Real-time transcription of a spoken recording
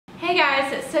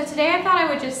guys, so today I thought I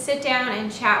would just sit down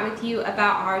and chat with you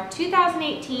about our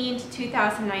 2018 to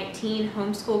 2019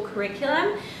 homeschool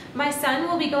curriculum. My son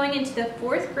will be going into the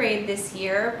 4th grade this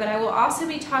year, but I will also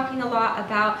be talking a lot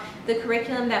about the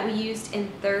curriculum that we used in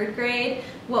 3rd grade,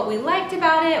 what we liked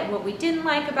about it, what we didn't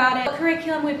like about it, what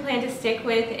curriculum we plan to stick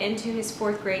with into his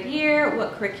 4th grade year,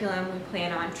 what curriculum we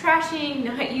plan on trashing,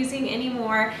 not using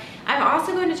anymore. I'm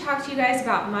also going to talk to you guys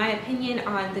about my opinion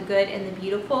on the good and the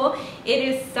beautiful. It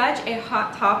is such a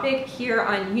hot topic here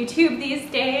on YouTube these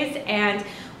days, and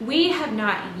we have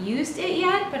not used it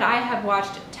yet, but I have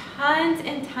watched tons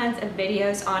and tons of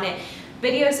videos on it.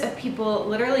 Videos of people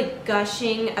literally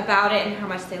gushing about it and how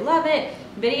much they love it.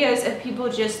 Videos of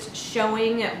people just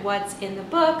showing what's in the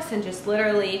books and just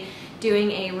literally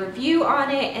doing a review on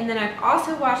it. And then I've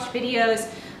also watched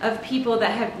videos of people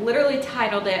that have literally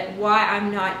titled it, "Why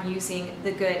I'm Not Using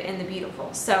the Good and the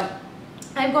Beautiful." So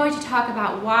I'm going to talk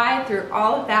about why, through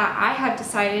all of that, I have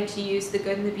decided to use the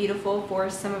good and the beautiful for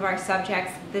some of our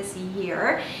subjects this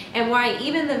year, and why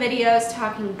even the videos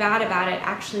talking bad about it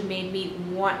actually made me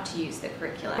want to use the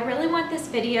curriculum. I really want this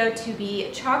video to be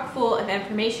chock full of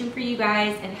information for you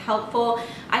guys and helpful.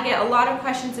 I get a lot of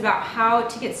questions about how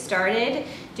to get started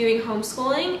doing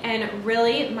homeschooling, and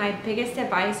really my biggest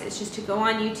advice is just to go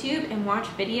on YouTube and watch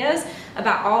videos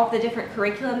about all of the different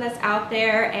curriculum that's out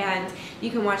there, and you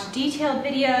can watch detailed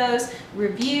videos,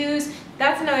 reviews.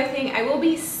 That's another thing. I will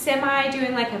be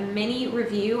doing like a mini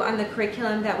review on the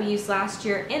curriculum that we used last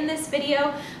year in this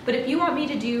video, but if you want me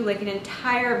to do like an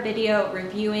entire video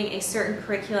reviewing a certain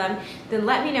curriculum, then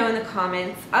let me know in the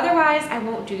comments. Otherwise, I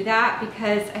won't do that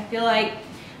because I feel like,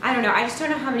 I don't know, I just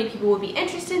don't know how many people will be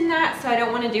interested in that, so I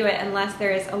don't want to do it unless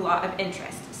there is a lot of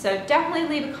interest. So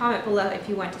definitely leave a comment below if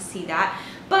you want to see that.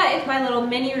 But if my little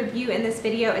mini review in this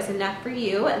video is enough for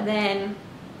you, then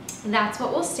that's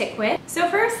what we'll stick with. So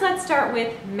first, let's start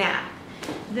with math.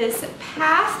 This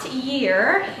past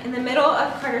year, in the middle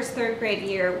of Carter's 3rd grade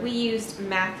year, we used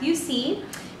Math UC.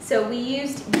 So we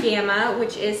used Gamma,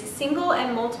 which is single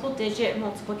and multiple digit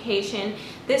multiplication.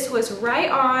 This was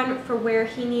right on for where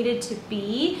he needed to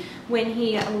be when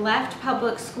he left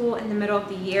public school in the middle of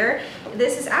the year.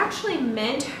 This is actually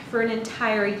meant for an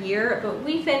entire year, but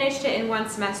we finished it in one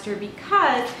semester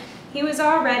because he was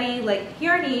already, he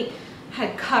already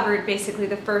had covered basically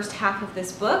the first half of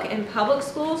this book in public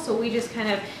school, so we just kind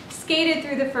of skated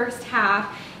through the first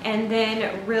half and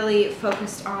then really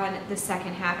focused on the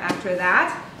second half after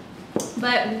that.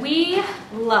 But we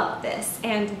love this,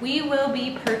 and we will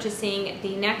be purchasing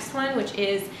the next one, which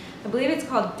is, I believe it's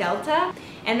called Delta,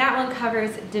 and that one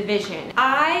covers division.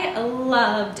 I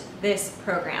loved this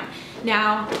program.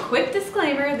 Now, quick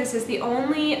disclaimer, this is the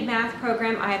only math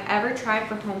program I have ever tried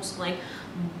for homeschooling,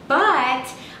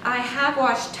 but I have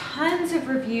watched tons of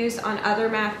reviews on other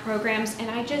math programs, and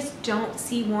I just don't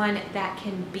see one that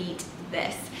can beat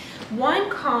this. One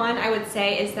con, I would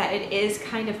say, is that it is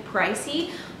kind of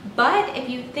pricey, but if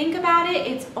you think about it,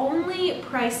 it's only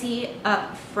pricey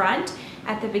up front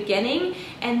at the beginning,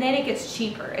 and then it gets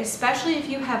cheaper, especially if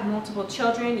you have multiple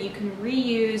children. You can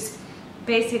reuse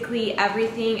basically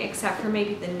everything except for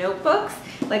maybe the notebooks.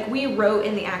 Like, we wrote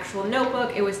in the actual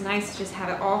notebook. It was nice to just have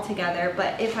it all together,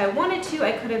 but if I wanted to,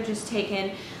 I could have just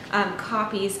taken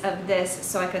copies of this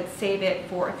so I could save it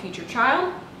for a future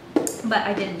child, but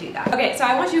I didn't do that. Okay, so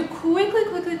I want to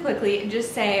quickly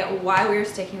just say why we're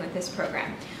sticking with this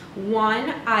program.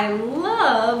 One, I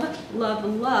love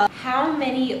how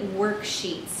many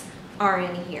worksheets are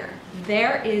in here.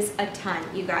 There is a ton,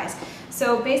 you guys.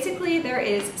 So basically there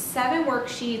is 7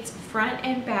 worksheets front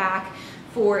and back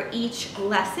for each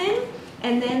lesson,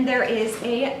 and then there is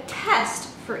a test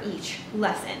for each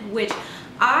lesson, which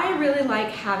I really like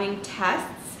having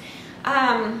tests.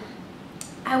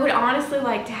 I would honestly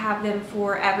like to have them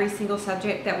for every single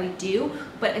subject that we do,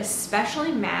 but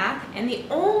especially math. And the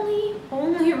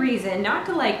only reason, not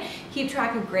to keep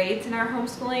track of grades in our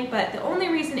homeschooling, but the only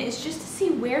reason is just to see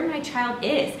where my child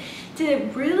is, to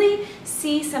really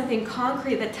see something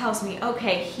concrete that tells me,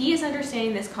 okay, he is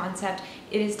understanding this concept,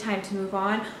 it is time to move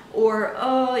on, or,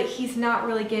 oh, he's not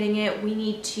really getting it, we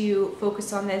need to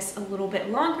focus on this a little bit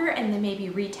longer and then maybe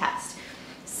retest.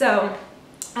 So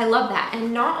I love that.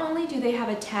 And not only do they have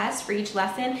a test for each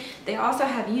lesson, they also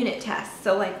have unit tests.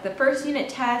 So the first unit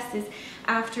test is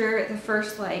after the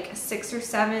first 6 or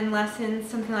 7 lessons,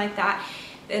 something like that.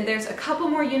 And there's a couple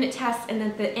more unit tests, and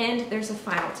at the end there's a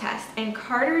final test. And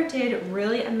Carter did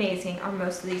really amazing on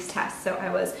most of these tests, so I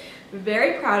was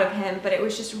very proud of him, but it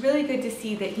was just really good to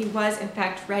see that he was in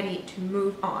fact ready to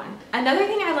move on. Another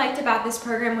thing I liked about this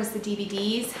program was the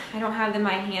DVDs. I don't have them in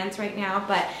my hands right now,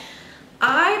 but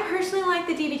I personally like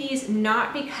the DVDs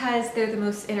not because they're the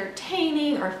most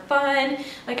entertaining or fun.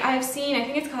 Like I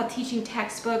think it's called Teaching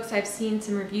Textbooks. I've seen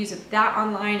some reviews of that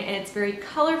online, and it's very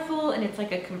colorful and it's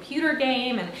like a computer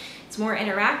game and it's more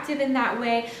interactive in that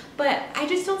way. But I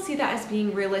just don't see that as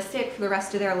being realistic for the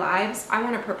rest of their lives. I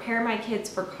want to prepare my kids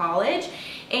for college,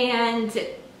 and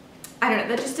I don't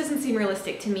know, that just doesn't seem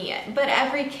realistic to me yet. But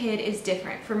every kid is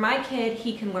different. For my kid,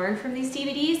 he can learn from these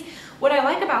DVDs. What I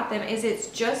like about them is it's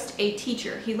just a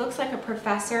teacher. He looks like a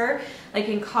professor. Like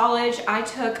in college, I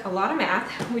took a lot of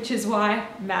math, which is why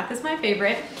math is my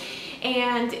favorite.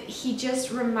 And he just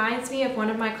reminds me of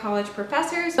one of my college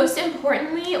professors. Most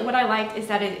importantly, what I liked is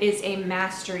that it is a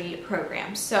mastery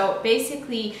program. So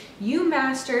basically, you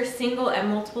master single and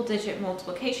multiple digit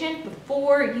multiplication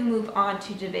before you move on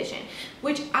to division,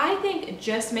 which I think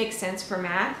just makes sense for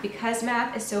math because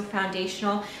math is so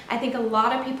foundational. I think a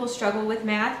lot of people struggle with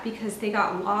math because they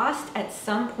got lost at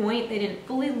some point. They didn't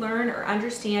fully learn or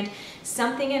understand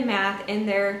something in math in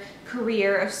their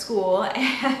career of school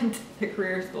and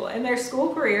their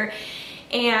school career,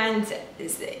 and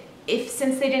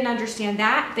since they didn't understand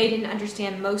that, they didn't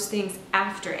understand most things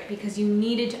after it, because you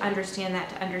needed to understand that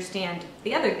to understand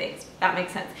the other things. That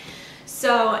makes sense.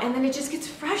 So, and then it just gets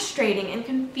frustrating and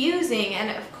confusing,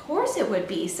 and of course it would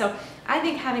be. So I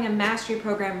think having a mastery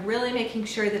program, really making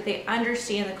sure that they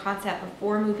understand the concept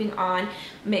before moving on,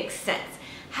 makes sense.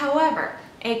 However,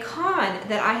 a con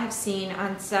that I have seen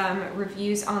on some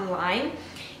reviews online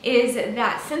is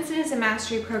that since it is a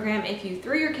mastery program, if you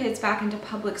threw your kids back into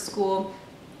public school,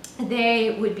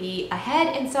 they would be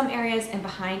ahead in some areas and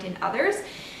behind in others.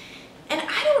 And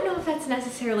I don't know if that's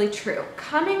necessarily true.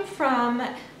 Coming from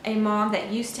a mom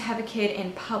that used to have a kid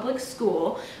in public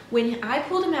school, when I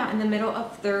pulled him out in the middle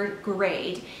of 3rd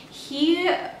grade, he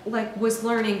was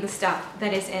learning the stuff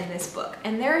that is in this book.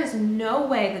 And there is no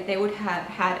way that they would have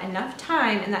had enough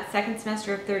time in that 2nd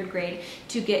semester of 3rd grade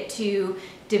to get to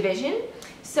division.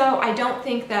 So I don't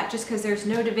think that just because there's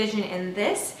no division in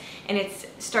this and it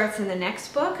starts in the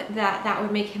next book, that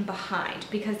would make him behind,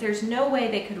 because there's no way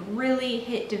they could really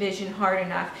hit division hard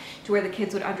enough to where the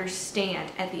kids would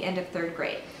understand at the end of 3rd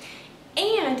grade.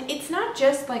 And it's not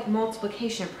just like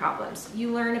multiplication problems.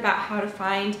 You learn about how to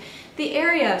find the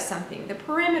area of something, the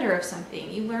perimeter of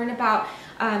something. You learn about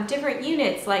different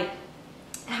units, like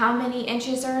how many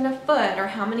inches are in a foot or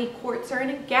how many quarts are in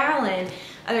a gallon.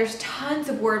 There's tons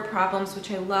of word problems, which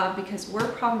I love because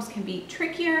word problems can be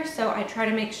trickier, so I try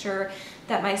to make sure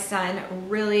that my son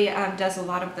really does a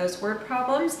lot of those word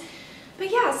problems. But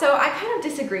yeah, so I kind of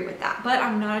disagree with that, but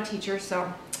I'm not a teacher,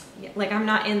 so I'm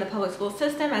not in the public school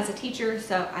system as a teacher,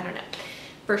 so I don't know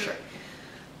for sure.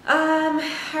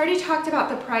 I already talked about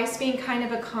the price being kind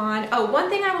of a con. Oh, one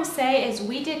thing I will say is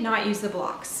we did not use the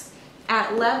blocks.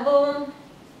 At level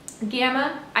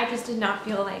Gamma, I just did not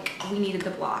feel like we needed the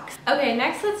blocks. Okay,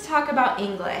 next let's talk about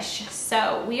English.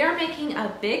 So we are making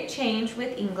a big change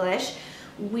with English.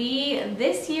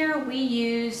 This year we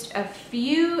used a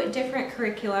few different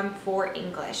curriculum for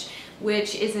English,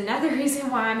 which is another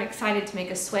reason why I'm excited to make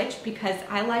a switch, because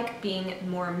I like being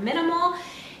more minimal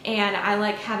and I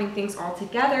like having things all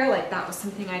together. Like that was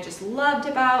something I just loved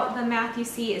about the math you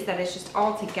see, is that it's just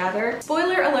all together.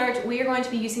 Spoiler alert, we are going to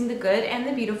be using the good and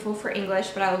the beautiful for English,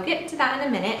 but I will get into that in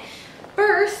a minute.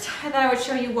 First, I thought I would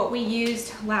show you what we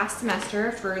used last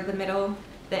semester for the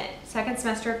 2nd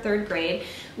semester of 3rd grade.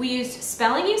 We used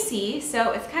Spelling UC, so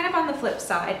it's kind of on the flip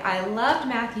side. I loved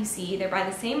Math UC, they're by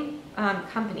the same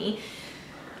company,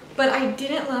 but I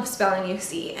didn't love Spelling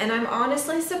UC, and I'm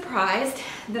honestly surprised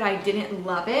that I didn't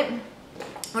love it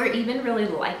or even really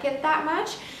like it that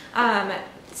much.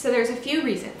 So there's a few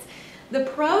reasons. The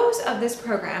pros of this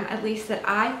program, at least that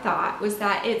I thought, was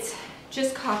that it's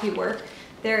just copy work.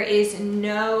 There is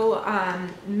no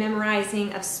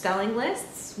memorizing of spelling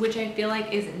lists, which I feel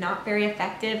like is not very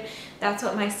effective. That's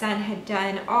what my son had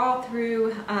done all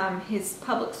through his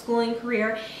public schooling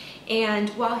career. And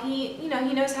while he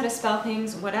knows how to spell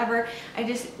things, whatever, I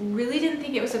just really didn't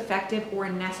think it was effective or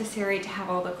necessary to have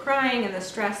all the crying and the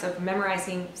stress of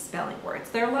memorizing spelling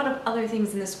words. There are a lot of other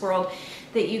things in this world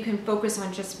that you can focus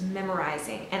on just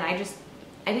memorizing, and I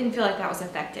didn't feel like that was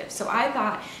effective. So I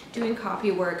thought doing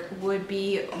copy work would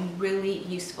be really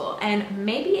useful, and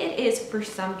maybe it is for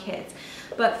some kids.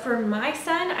 But for my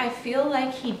son, I feel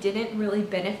like he didn't really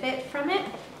benefit from it,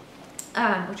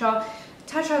 which I'll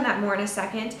touch on that more in a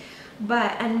second.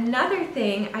 But another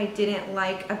thing I didn't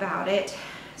like about it,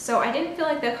 so I didn't feel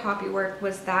like the copy work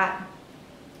was that,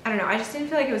 I don't know, I just didn't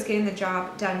feel like it was getting the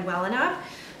job done well enough.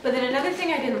 But then another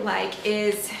thing I didn't like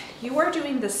is you are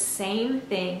doing the same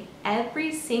thing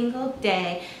every single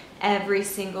day, every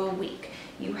single week.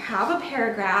 you have a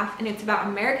paragraph, and it's about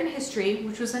American history,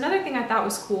 which was another thing I thought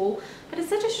was cool, but it's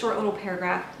such a short little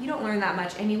paragraph. You don't learn that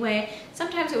much anyway.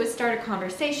 Sometimes it would start a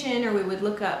conversation or we would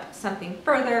look up something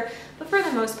further, but for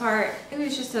the most part, it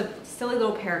was just a silly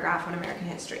little paragraph on American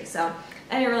history. So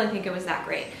I didn't really think it was that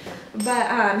great.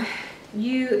 But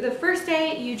the first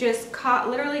day, you just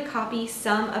literally copy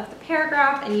some of the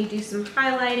paragraph and you do some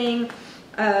highlighting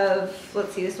of,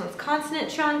 let's see, this one's consonant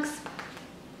chunks.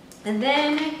 And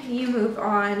then you move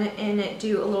on and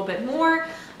do a little bit more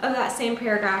of that same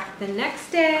paragraph the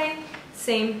next day.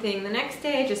 Same thing the next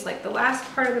day, just like the last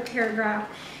part of the paragraph.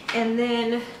 And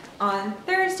then on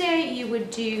Thursday, you would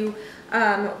do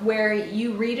where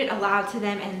you read it aloud to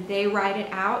them and they write it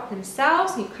out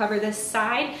themselves. You cover this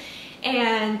side,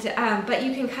 and but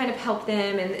you can kind of help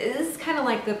them, and this is kind of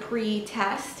like the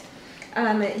pre-test.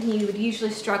 He would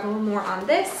usually struggle more on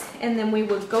this, and then we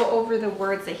would go over the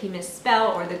words that he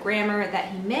misspelled or the grammar that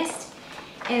he missed,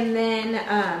 and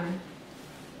then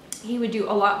he would do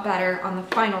a lot better on the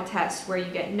final test where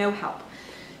you get no help.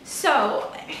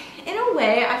 So in a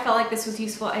way, I felt like this was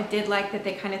useful. I did like that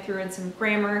they kind of threw in some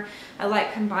grammar. I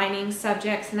like combining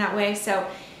subjects in that way, so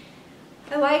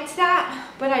I liked that,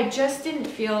 but I just didn't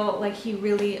feel like he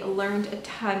really learned a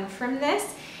ton from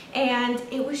this. And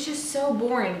it was just so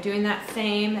boring doing that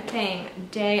same thing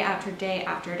day after day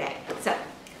after day. So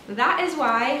that is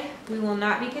why we will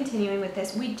not be continuing with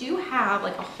this. We do have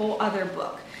like a whole other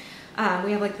book.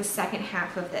 We have like the second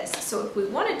half of this. So if we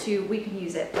wanted to, we could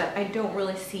use it, but I don't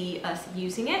really see us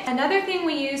using it. Another thing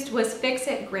we used was Fix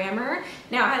It Grammar.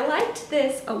 Now I liked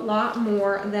this a lot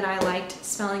more than I liked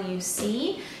Spelling You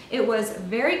See. It was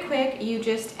very quick. You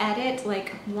just edit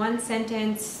like one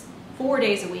sentence 4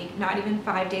 days a week, not even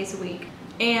 5 days a week.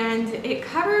 And it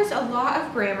covers a lot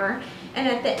of grammar. And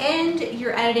at the end,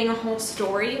 you're editing a whole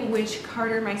story, which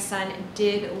Carter, my son,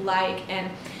 did like. And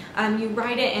you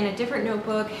write it in a different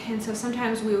notebook. And so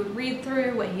sometimes we would read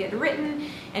through what he had written,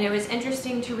 and it was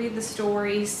interesting to read the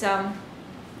story. So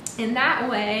in that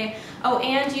way, oh,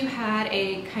 and you had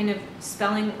a kind of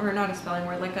spelling, or not a spelling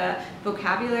word, like a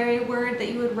vocabulary word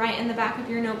that you would write in the back of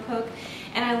your notebook.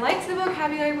 And I liked the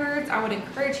vocabulary words. I would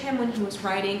encourage him when he was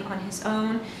writing on his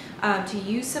own to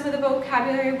use some of the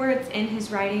vocabulary words in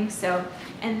his writing. So,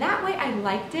 and that way I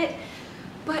liked it,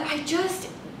 but I just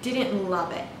didn't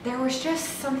love it. There was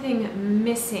just something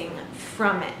missing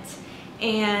from it.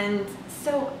 And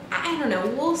so, I don't know,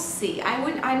 we'll see.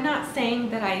 I'm not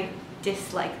saying that I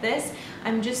dislike this.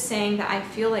 I'm just saying that I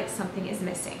feel like something is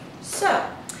missing. So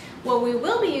what we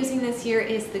will be using this year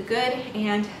is the good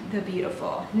and the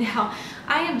beautiful. Now,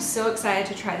 I am so excited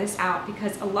to try this out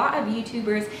because a lot of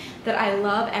YouTubers that I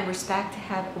love and respect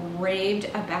have raved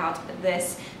about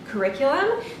this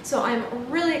curriculum. So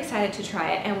I'm really excited to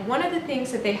try it. And one of the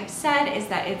things that they have said is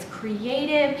that it's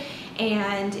creative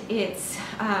and it's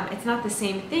not the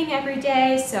same thing every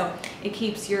day. So it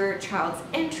keeps your child's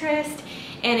interest,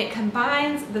 and it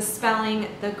combines the spelling,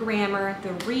 the grammar,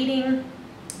 the reading,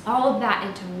 all of that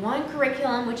into one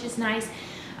curriculum, which is nice.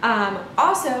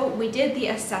 Also, we did the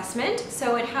assessment.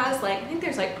 So it has like, I think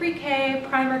there's like pre-K,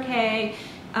 primer K,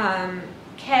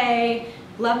 K,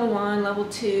 level 1, level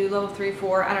 2, level 3,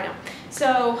 4, I don't know.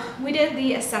 So we did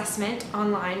the assessment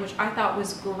online, which I thought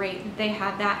was great that they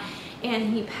had that.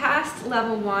 And he passed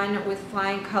level 1 with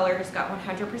flying colors, got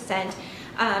 100%.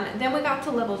 Then we got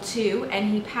to level 2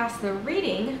 and he passed the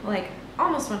reading like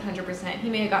almost 100%. He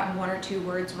may have gotten 1 or 2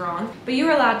 words wrong, but you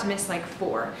were allowed to miss like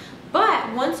 4.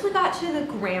 But once we got to the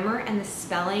grammar and the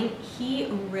spelling, he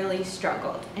really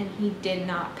struggled and he did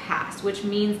not pass, which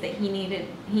means that he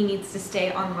needs to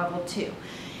stay on level 2.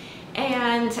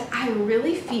 And I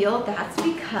really feel that's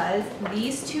because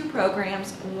these two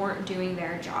programs weren't doing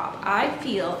their job. I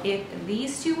feel if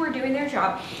these two were doing their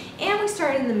job and we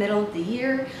started in the middle of the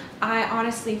year, I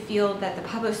honestly feel that the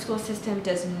public school system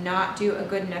does not do a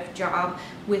good enough job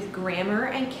with grammar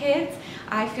and kids.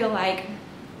 I feel like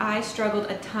I struggled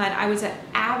a ton. I was an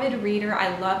avid reader.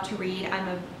 I love to read. I'm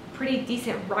a pretty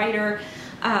decent writer.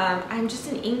 I'm just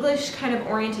an English kind of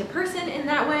oriented person in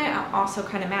that way. I'm also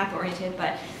kind of math oriented,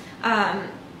 but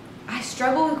I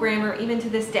struggle with grammar even to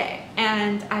this day,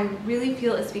 and I really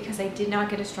feel it's because I did not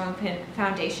get a strong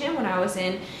foundation when I was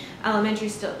in elementary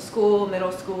school,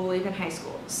 middle school, even high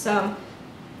school. So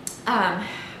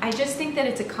I just think that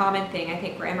it's a common thing. I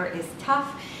think grammar is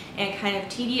tough and kind of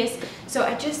tedious, so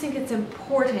I just think it's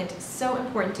important, so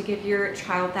important to give your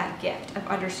child that gift of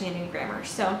understanding grammar.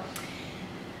 So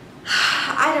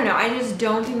I don't know, I just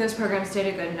don't think those programs did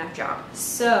a good enough job.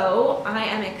 So I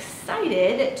am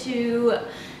excited to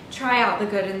try out The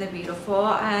Good and the Beautiful,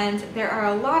 and there are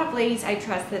a lot of ladies I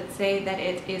trust that say that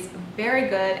it is very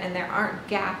good and there aren't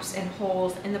gaps and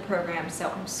holes in the program, so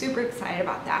I'm super excited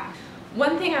about that.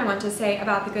 One thing I want to say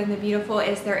about The Good and the Beautiful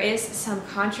is there is some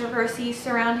controversy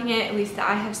surrounding it, at least that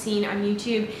I have seen on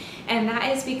YouTube, and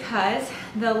that is because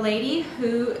the lady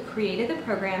who created the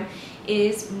program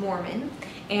is Mormon,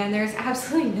 and there's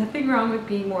absolutely nothing wrong with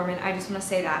being Mormon, I just want to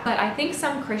say that. But I think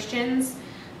some Christians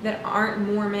that aren't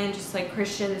Mormon, just like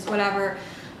Christians, whatever,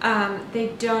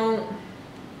 they don't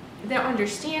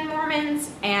understand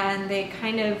Mormons, and they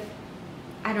kind of,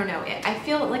 I don't know, I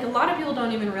feel like a lot of people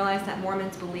don't even realize that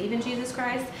Mormons believe in Jesus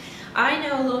Christ. I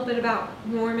know a little bit about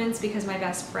Mormons because my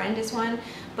best friend is one,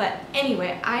 but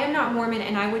anyway, I am not Mormon,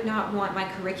 and I would not want my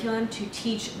curriculum to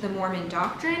teach the Mormon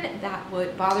doctrine. That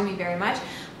would bother me very much,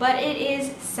 but it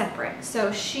is separate.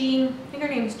 So she, I think her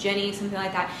name's Jenny, something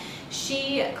like that.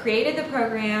 She created the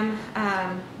program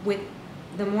with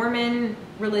the Mormon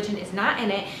religion is not in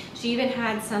it. She even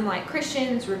had some like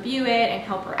Christians review it and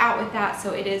help her out with that,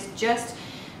 so it is just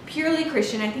purely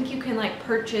Christian. I think you can like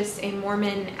purchase a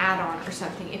Mormon add-on or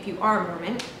something if you are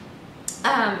Mormon.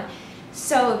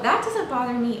 So that doesn't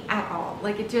bother me at all.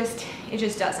 Like it just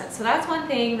doesn't. So that's one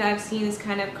thing that I've seen is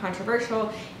kind of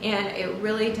controversial, and it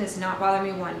really does not bother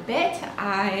me one bit.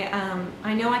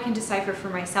 I know I can decipher for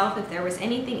myself if there was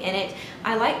anything in it.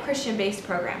 I like Christian-based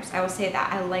programs. I will say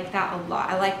that. I like that a lot.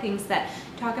 I like things that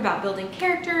talk about building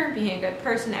character, being a good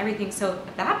person, everything. So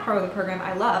that part of the program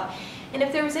I love. And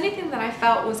if there was anything that I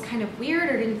felt was kind of weird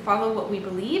or didn't follow what we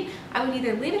believe, I would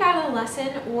either leave it out of the lesson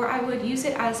or I would use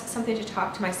it as something to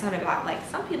talk to my son about. Like,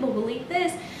 some people believe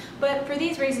this, but for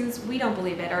these reasons, we don't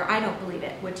believe it, or I don't believe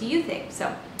it. What do you think?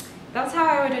 So that's how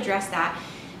I would address that.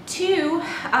 Two,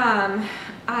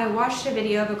 I watched a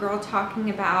video of a girl talking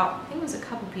about, I think it was a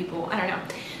couple people, I don't know,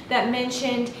 that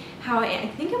mentioned how, I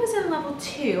think it was in level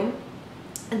 2,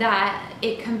 that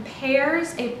it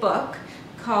compares a book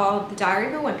called The Diary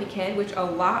of a Wimpy Kid, which a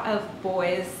lot of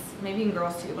boys, maybe even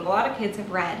girls too, but a lot of kids have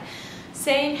read,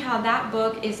 saying how that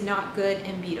book is not good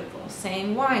and beautiful,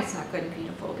 saying why it's not good and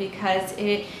beautiful, because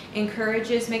it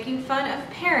encourages making fun of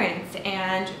parents,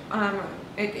 and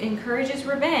it encourages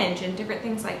revenge and different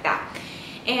things like that.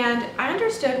 And I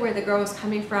understood where the girl was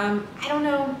coming from. I don't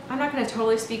know, I'm not going to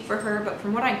totally speak for her, but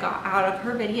from what I got out of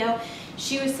her video,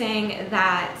 she was saying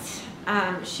that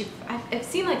I've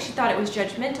seen like she thought it was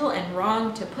judgmental and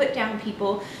wrong to put down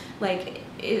people, like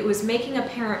it was making a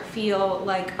parent feel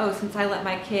like, oh, since I let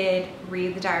my kid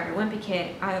read The Diary of a Wimpy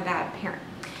Kid, I'm a bad parent.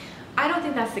 I don't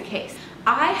think that's the case.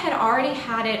 I had already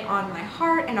had it on my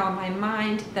heart and on my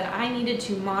mind that I needed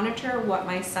to monitor what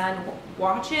my son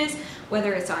watches,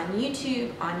 whether it's on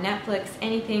YouTube, on Netflix,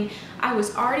 anything. I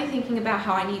was already thinking about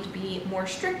how I need to be more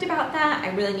strict about that.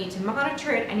 I really need to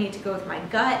monitor it. I need to go with my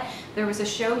gut. There was a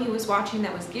show he was watching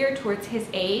that was geared towards his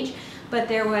age, but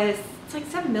there was, it's like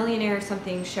some millionaire or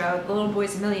something show, The Little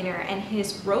Boy's a Millionaire, and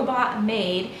his robot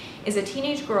maid is a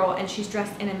teenage girl and she's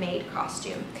dressed in a maid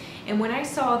costume. And when I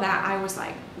saw that, I was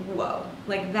like, whoa,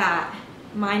 like that,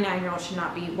 my 9-year-old should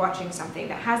not be watching something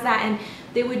that has that. And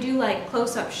they would do like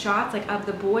close-up shots like of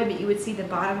the boy, but you would see the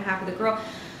bottom half of the girl.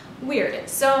 Weird.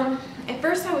 So at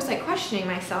first I was like questioning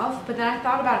myself, but then I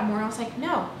thought about it more. I was like,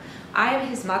 no, I am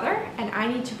his mother and I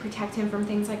need to protect him from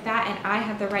things like that, and I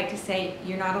have the right to say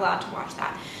you're not allowed to watch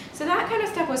that. So that kind of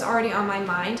stuff was already on my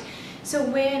mind. So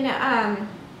when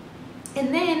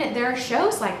and then there are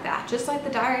shows like that, just like The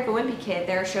Diary of a Wimpy Kid.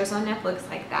 There are shows on Netflix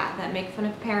like that that make fun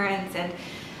of parents and,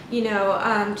 you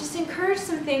know, just encourage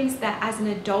some things that as an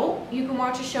adult you can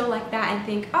watch a show like that and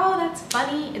think, oh, that's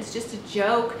funny, it's just a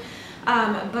joke.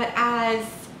 But as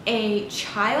a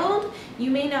child,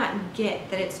 you may not get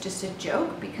that it's just a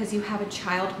joke because you have a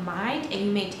child mind, and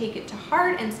you may take it to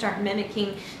heart and start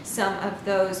mimicking some of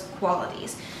those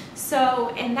qualities.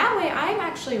 So in that way, I'm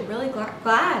actually really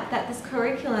glad that this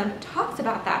curriculum talks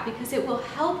about that, because it will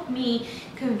help me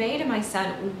convey to my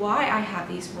son why I have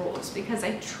these rules, because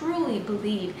I truly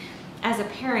believe as a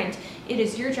parent, it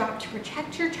is your job to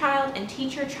protect your child and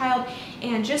teach your child,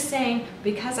 and just saying,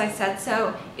 because I said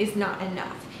so, is not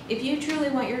enough. If you truly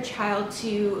want your child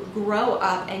to grow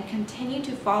up and continue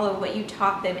to follow what you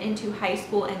taught them into high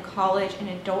school and college and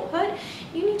adulthood,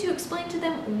 you need to explain to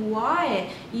them why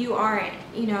you are,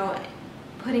 you know,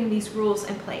 putting these rules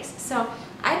in place. So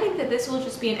I think that this will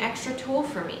just be an extra tool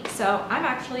for me. So I'm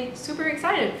actually super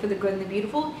excited for The Good and the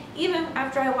Beautiful, even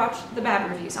after I watched the bad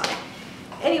reviews on it.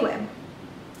 Anyway,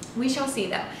 we shall see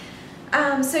though.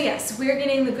 So yes, we are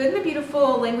getting the Good and the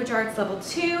Beautiful Language Arts Level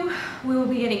 2. We will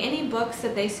be getting any books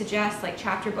that they suggest, like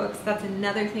chapter books. That's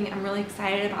another thing I'm really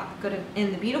excited about the Good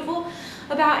and the Beautiful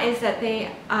about, is that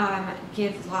they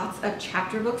give lots of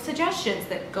chapter book suggestions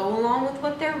that go along with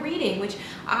what they're reading, which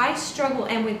I struggle,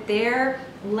 and with their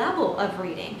level of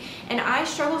reading. And I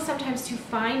struggle sometimes to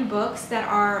find books that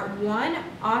are, one,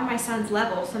 on my son's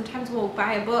level. Sometimes we'll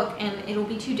buy a book and it'll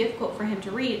be too difficult for him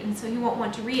to read, and so he won't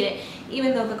want to read it,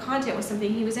 even though the content was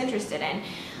something he was interested in.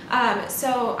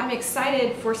 So I'm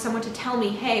excited for someone to tell me,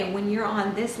 hey, when you're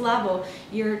on this level,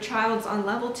 your child's on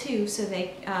level 2, so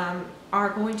they are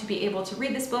going to be able to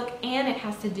read this book, and it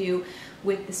has to do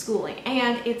with the schooling.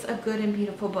 And it's a good and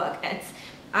beautiful book.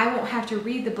 I won't have to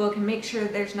read the book and make sure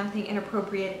there's nothing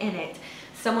inappropriate in it.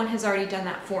 Someone has already done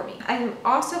that for me. I'm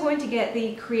also going to get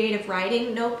the creative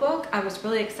writing notebook. I was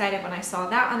really excited when I saw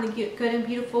that on the Good and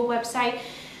Beautiful website,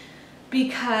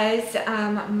 because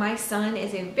my son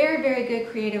is a very, very good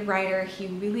creative writer. He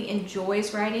really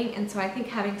enjoys writing, and so I think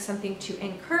having something to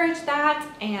encourage that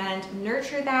and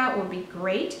nurture that will be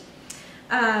great.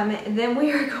 Then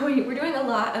we're doing a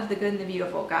lot of the Good and the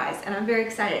Beautiful, guys, and I'm very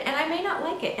excited. And I may not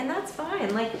like it, and that's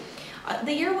fine. Like,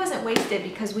 the year wasn't wasted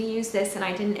because we used this and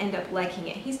I didn't end up liking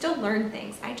it. He still learned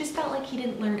things. I just felt like he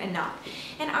didn't learn enough.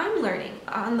 And I'm learning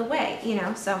on the way, you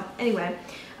know. So anyway,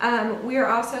 we are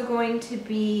also going to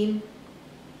be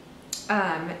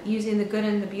using the Good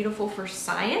and the Beautiful for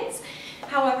science.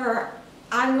 However,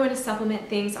 I'm going to supplement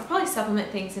things. I'll probably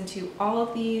supplement things into all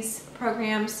of these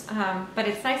programs, but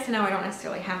it's nice to know I don't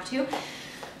necessarily have to.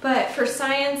 But for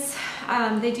science,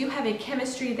 they do have a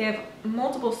chemistry. They have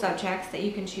multiple subjects that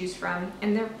you can choose from,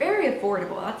 and they're very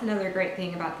affordable. That's another great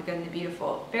thing about the Good and the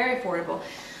Beautiful. Very affordable.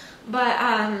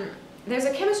 But there's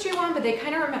a chemistry one, but they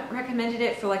kind of recommended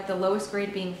it for like the lowest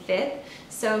grade being 5th.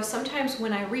 So sometimes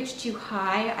when I reach too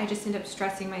high, I just end up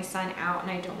stressing my son out, and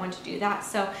I don't want to do that.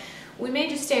 So we may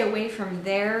just stay away from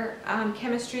their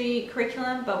chemistry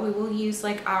curriculum, but we will use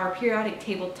like our periodic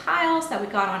table tiles that we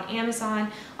got on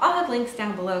Amazon. I'll have links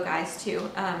down below, guys, too.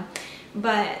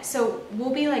 But so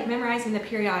we'll be like memorizing the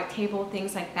periodic table,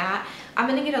 things like that. I'm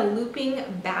gonna get a looping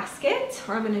basket,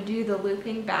 or I'm gonna do the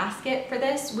looping basket for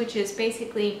this, which is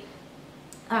basically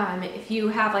if you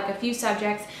have like a few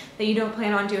subjects that you don't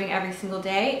plan on doing every single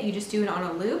day, you just do it on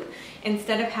a loop.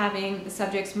 Instead of having the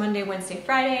subjects Monday, Wednesday,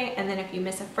 Friday, and then if you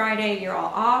miss a Friday, you're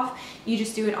all off, you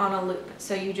just do it on a loop.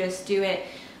 So you just do it,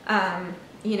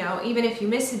 you know, even if you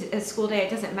miss a school day, it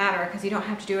doesn't matter, because you don't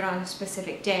have to do it on a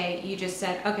specific day. You just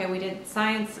said, okay, we did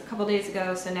science a couple days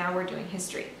ago, so now we're doing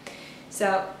history.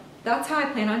 So that's how I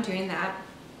plan on doing that.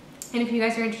 And if you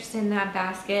guys are interested in that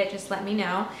basket, just let me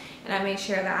know, and I may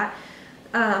share that.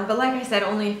 But like I said,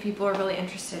 only if people are really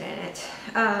interested in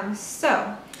it.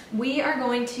 So we are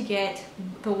going to get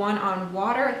the one on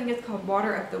water. I think it's called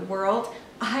Water of the World.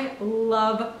 I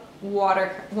love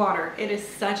water. It is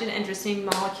such an interesting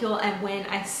molecule, and when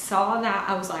I saw that,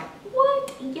 I was like,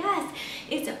 what? Yes,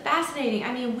 it's fascinating.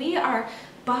 I mean, our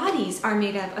bodies are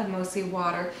made up of mostly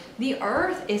water. The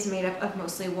earth is made up of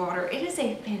mostly water. It is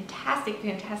a fantastic,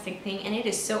 fantastic thing, and it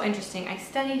is so interesting. I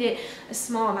studied it a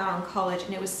small amount in college,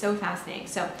 and it was so fascinating.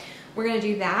 So we're going to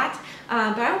do that,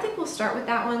 but I don't think we'll start with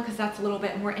that one because that's a little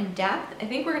bit more in depth. I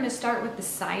think we're going to start with the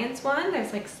science one.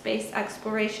 There's like space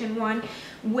exploration one,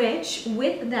 which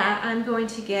with that I'm going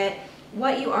to get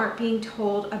What You Aren't Being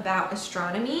Told About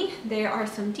Astronomy. There are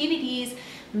some DVDs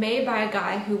made by a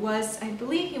guy who was, I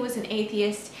believe he was an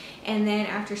atheist, and then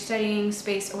after studying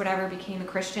space or whatever became a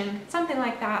Christian, something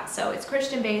like that. So it's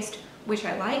Christian based, which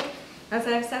I like, as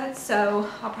I've said, so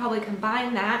I'll probably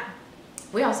combine that.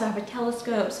 We also have a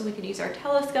telescope, so we could use our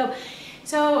telescope.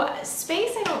 So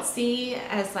space I don't see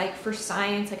as like for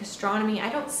science, like astronomy, I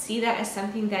don't see that as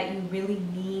something that you really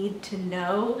need to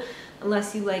know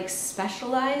unless you like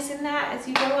specialize in that as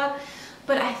you grow up.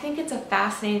 But I think it's a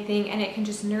fascinating thing, and it can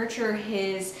just nurture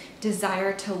his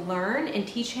desire to learn and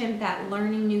teach him that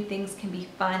learning new things can be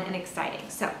fun and exciting.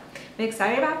 So I'm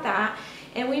excited about that.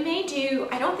 And we may do,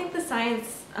 I don't think the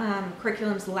science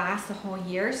curriculums last the whole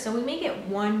year, so we may get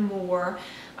one more.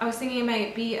 I was thinking it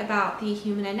might be about the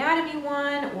human anatomy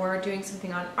one, or doing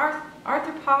something on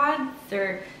arthropods,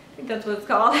 or I think that's what it's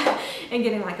called, and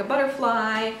getting like a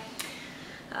butterfly.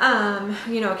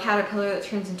 You know, a caterpillar that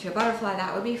turns into a butterfly,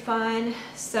 that would be fun.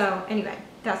 So anyway,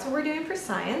 that's what we're doing for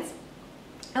science.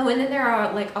 Oh, and then there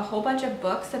are like a whole bunch of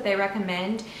books that they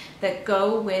recommend that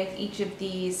go with each of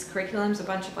these curriculums, a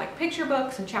bunch of like picture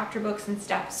books and chapter books and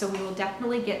stuff. So we will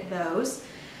definitely get those.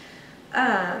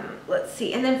 Let's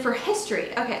see. And then for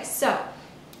history, okay, so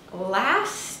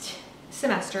last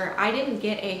semester, I didn't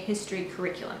get a history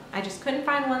curriculum. I just couldn't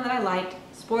find one that I liked.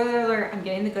 Spoiler alert, I'm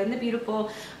getting the good and the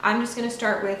beautiful. I'm just gonna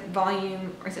start with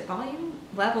volume, or is it volume?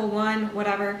 Level 1,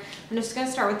 whatever. I'm just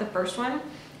gonna start with the first one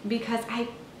because I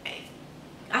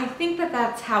think that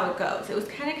that's how it goes. It was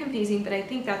kind of confusing, but I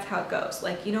think that's how it goes.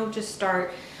 Like, you don't just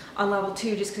start on level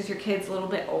 2 just because your kid's a little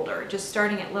bit older. Just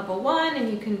starting at level 1,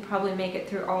 and you can probably make it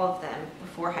through all of them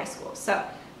before high school. So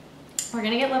we're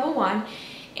gonna get level 1.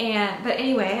 But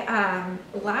anyway,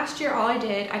 last year all I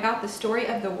did, I got the Story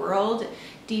of the World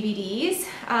DVDs,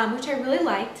 which I really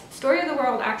liked. Story of the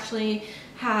World actually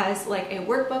has like a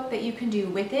workbook that you can do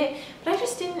with it, but I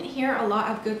just didn't hear a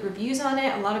lot of good reviews on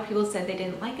it. A lot of people said they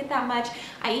didn't like it that much.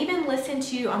 I even listened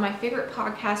to, on my favorite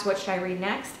podcast, What Should I Read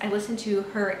Next? I listened to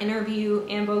her interview.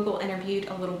 Ann Bogle interviewed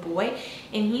a little boy,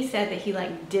 and he said that he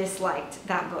like disliked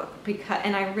that book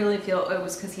and I really feel it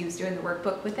was because he was doing the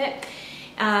workbook with it.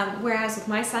 Whereas with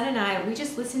my son and I, we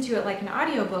just listened to it like an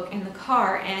audiobook in the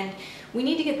car, and we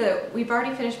need to get we've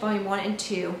already finished volume 1 and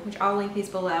 2, which I'll link these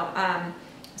below.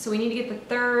 So we need to get the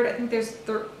third. I think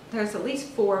there's at least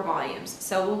 4 volumes.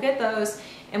 So we'll get those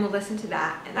and we'll listen to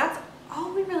that. And that's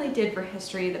all we really did for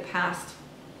history the past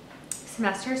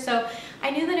semester. So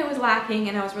I knew that it was lacking,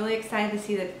 and I was really excited to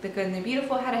see that The Good and the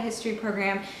Beautiful had a history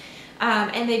program.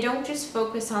 And they don't just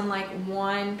focus on like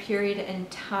one period in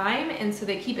time, and so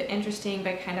they keep it interesting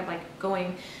by kind of like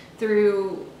going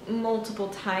through multiple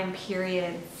time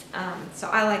periods. So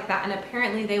I like that, and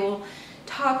apparently they will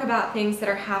talk about things that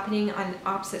are happening on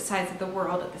opposite sides of the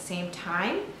world at the same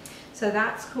time. So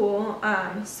that's cool.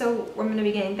 So I'm going to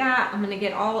be getting that. I'm going to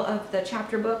get all of the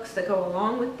chapter books that go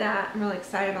along with that. I'm really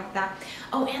excited about that.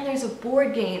 Oh, and there's a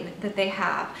board game that they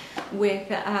have with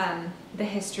the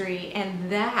history, and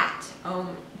that,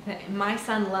 my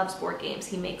son loves board games.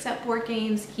 He makes up board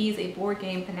games. He's a board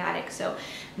game fanatic, so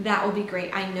that will be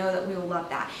great. I know that we will love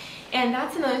that. And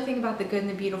that's another thing about The Good and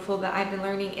the Beautiful that I've been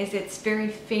learning, is it's very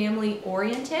family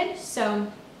oriented. So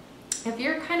if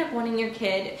you're kind of wanting your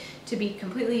kid to be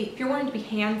if you're wanting to be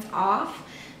hands-off,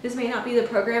 this may not be the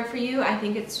program for you. I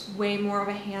think it's way more of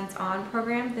a hands-on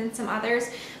program than some others,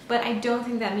 but I don't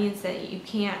think that means that you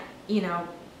can't, you know,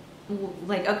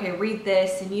 like, okay, read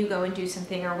this and you go and do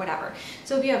something or whatever.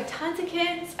 So if you have tons of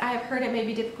kids, I've heard it may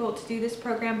be difficult to do this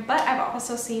program, but I've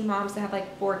also seen moms that have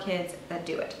like 4 kids that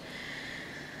do it.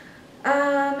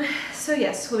 So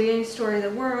yes, we'll be getting Story of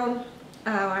the World.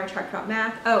 I already talked about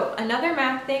math. Oh, another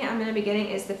math thing I'm going to be getting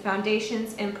is the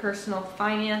Foundations in Personal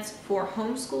Finance for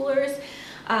Homeschoolers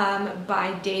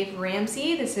by Dave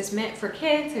Ramsey. This is meant for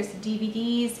kids. There's the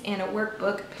DVDs and a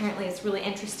workbook. Apparently it's really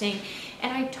interesting.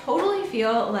 And I totally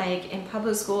feel like in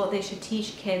public school they should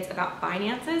teach kids about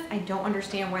finances. I don't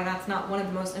understand why that's not one of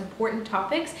the most important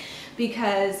topics,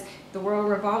 because the world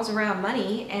revolves around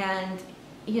money, and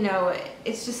you know,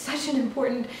 it's just such an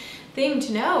important thing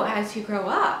to know as you grow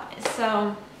up.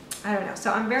 So I don't know.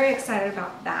 So I'm very excited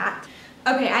about that.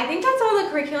 Okay, I think that's all the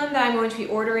curriculum that I'm going to be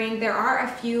ordering. There are a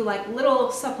few like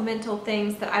little supplemental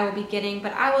things that I will be getting,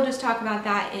 but I will just talk about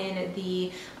that in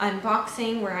the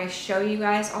unboxing where I show you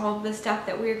guys all of the stuff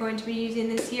that we're going to be using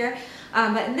this year.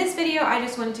 But in this video, I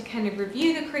just wanted to kind of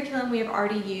review the curriculum we have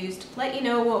already used, let you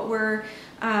know what we're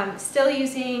still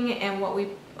using and what we're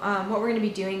going to be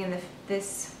doing in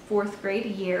this 4th grade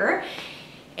year.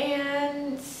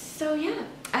 And so yeah,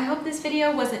 I hope this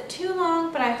video wasn't too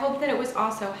long, but I hope that it was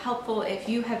also helpful if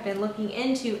you have been looking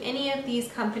into any of these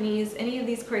companies, any of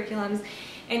these curriculums,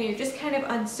 and you're just kind of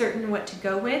uncertain what to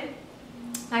go with.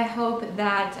 I hope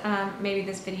that maybe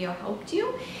this video helped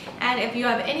you. And if you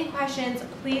have any questions,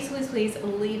 please, please, please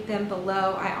leave them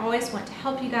below. I always want to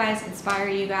help you guys, inspire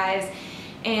you guys,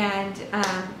 and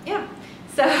yeah.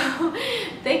 So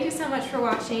thank you so much for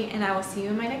watching, and I will see you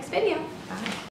in my next video. Bye.